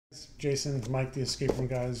It's Jason, Mike, the Escape Room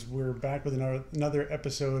guys. We're back with another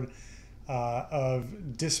episode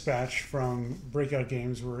of Dispatch from Breakout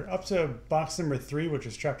Games. We're up to box number 3, which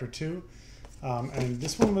is chapter 2, and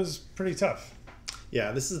this one was pretty tough.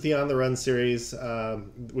 Yeah, this is the On the Run series,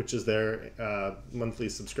 which is their monthly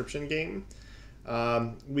subscription game.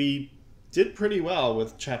 We did pretty well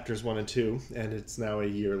with chapters 1 and 2, and it's now a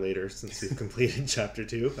year later since we've completed chapter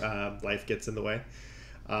 2. Life gets in the way.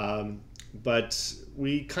 But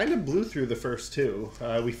we kind of blew through the first two.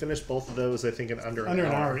 We finished both of those, I think, in under an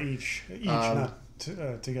hour each not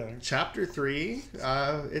together. Chapter 3,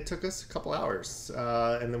 it took us a couple hours,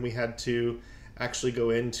 and then we had to actually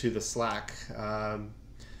go into the Slack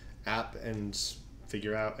app and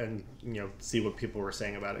figure out and see what people were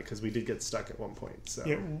saying about it, because we did get stuck at one point. So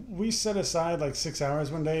yeah, we set aside like 6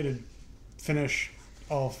 hours one day to finish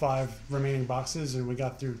all 5 remaining boxes, and we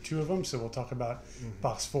got through 2 of them, so we'll talk about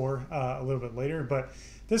box 4 a little bit later. But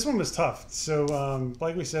this one was tough. So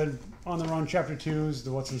like we said, On the Run chapter 2 is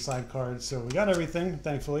the What's Inside card, so we got everything,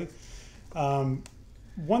 thankfully. One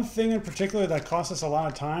thing in particular that cost us a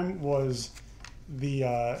lot of time was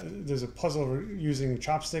there's a puzzle using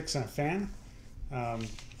chopsticks and a fan.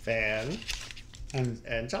 Fan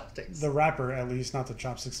and chopsticks. The wrapper, at least, not the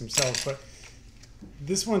chopsticks themselves. But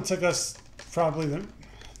this one took us probably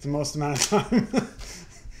the most amount of time.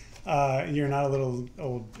 You're not a little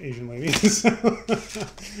old Asian lady. So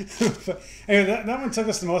but anyway, that one took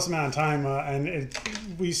us the most amount of time, and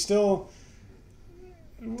we still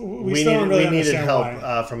don't really needed help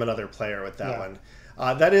why. From another player with that one.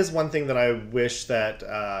 That is one thing that I wish that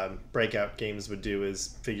Breakout Games would do,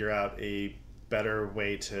 is figure out a better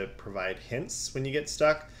way to provide hints when you get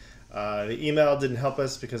stuck. The email didn't help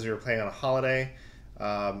us because we were playing on a holiday.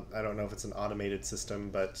 I don't know if it's an automated system,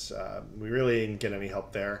 but we really didn't get any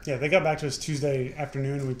help there. Yeah, they got back to us Tuesday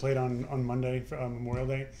afternoon. We played on Monday for Memorial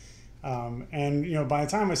Day. And by the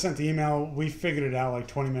time I sent the email, we figured it out like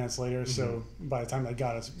 20 minutes later. So by the time they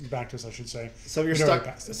got us back to us, I should say. So if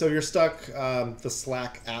you're stuck. The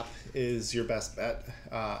Slack app is your best bet.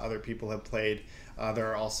 Other people have played. There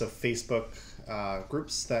are also Facebook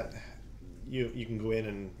groups that you can go in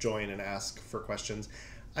and join and ask for questions.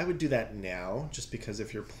 I would do that now, just because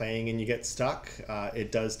if you're playing and you get stuck,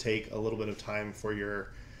 it does take a little bit of time for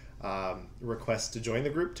your request to join the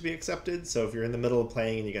group to be accepted. So if you're in the middle of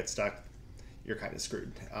playing and you get stuck, you're kind of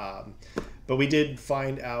screwed. But we did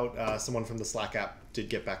find out, someone from the Slack app did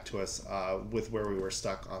get back to us with where we were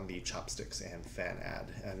stuck on the chopsticks and fan ad.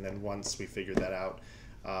 And then once we figured that out,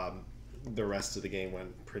 the rest of the game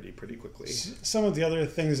went pretty quickly. Some of the other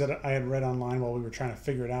things that I had read online while we were trying to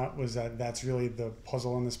figure it out was that that's really the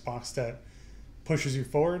puzzle in this box that pushes you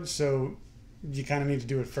forward. So you kind of need to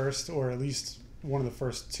do it first, or at least one of the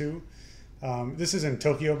first 2. This is in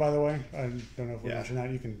Tokyo, by the way. I don't know if we mentioned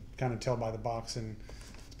that. You can kind of tell by the box and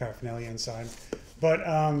its paraphernalia inside. But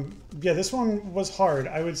yeah, this one was hard.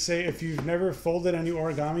 I would say if you've never folded any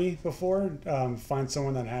origami before, find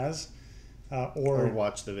someone that has. Or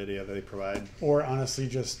watch the video that they provide. Or honestly,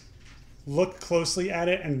 just look closely at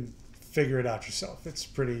it and figure it out yourself. It's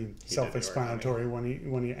pretty self-explanatory when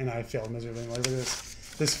he and I failed miserably. Like, look at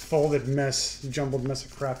this folded mess, jumbled mess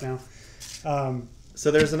of crap now.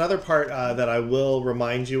 So there's another part that I will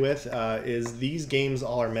remind you with, is these games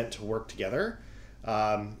all are meant to work together.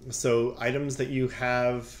 So items that you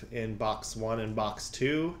have in box 1 and box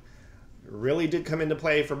 2 really did come into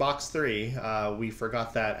play for box 3. We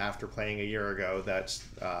forgot that after playing a year ago, that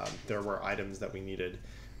there were items that we needed.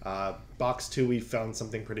 Box 2, we found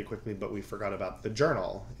something pretty quickly, but we forgot about the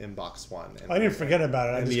journal in box 1. I didn't forget about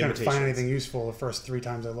it. I just couldn't find anything useful the first 3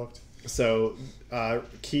 times I looked. So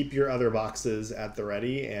keep your other boxes at the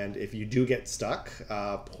ready, and if you do get stuck,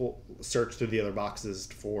 search through the other boxes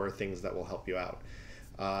for things that will help you out.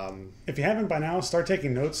 If you haven't by now, start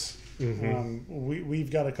taking notes. We've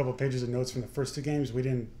got a couple pages of notes from the first 2 games. We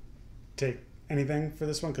didn't take anything for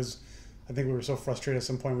this one because I think we were so frustrated at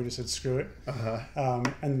some point we just said screw it.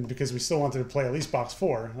 And because we still wanted to play at least box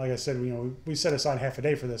 4. Like I said, we set aside half a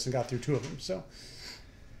day for this and got through 2 of them. So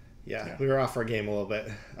yeah, we were off our game a little bit.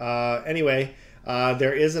 Anyway,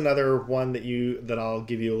 there is another one that I'll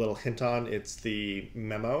give you a little hint on. It's the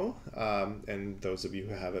memo, and those of you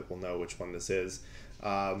who have it will know which one this is.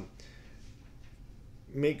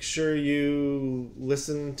 Make sure you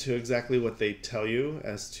listen to exactly what they tell you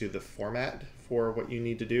as to the format for what you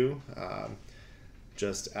need to do.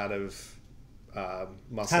 Just out of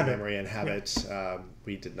muscle memory and habit,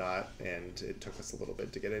 we did not, and it took us a little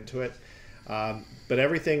bit to get into it. But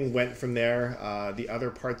everything went from there. The other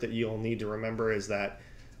part that you'll need to remember is that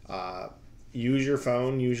use your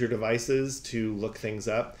phone, use your devices to look things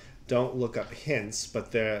up. don't look up hints,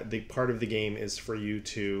 but the part of the game is for you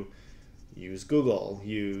to use Google,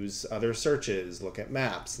 use other searches, look at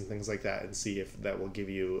maps and things like that, and see if that will give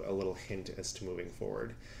you a little hint as to moving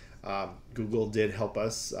forward. Google did help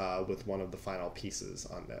us with one of the final pieces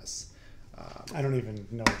on this. I don't even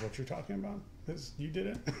know what you're talking about because you did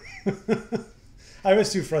it. I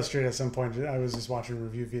was too frustrated at some point. I was just watching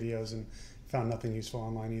review videos and found nothing useful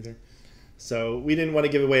online either. So we didn't want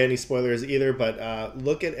to give away any spoilers either, but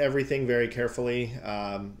look at everything very carefully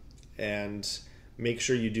and make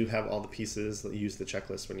sure you do have all the pieces. Use the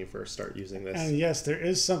checklist when you first start using this. And yes, there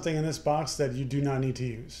is something in this box that you do not need to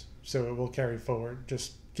use, so it will carry forward.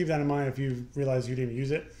 Just keep that in mind. If you realize you didn't use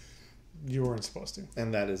it, you weren't supposed to.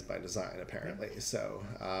 And that is by design, apparently. Yeah. So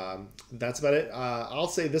that's about it. I'll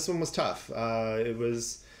say this one was tough. It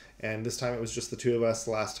was, and this time it was just the two of us.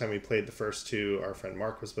 The last time we played the first two, our friend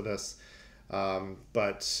Mark was with us.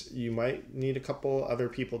 But you might need a couple other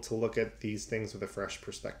people to look at these things with a fresh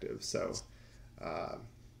perspective. So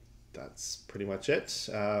that's pretty much it.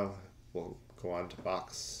 We'll go on to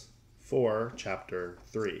box 4, chapter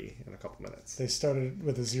 3 in a couple minutes. They started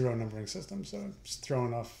with a 0 numbering system, so it's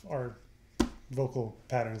throwing off our vocal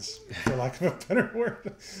patterns, for lack of a better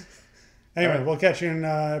word. Anyway, We'll catch you in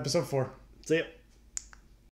episode 4. See ya.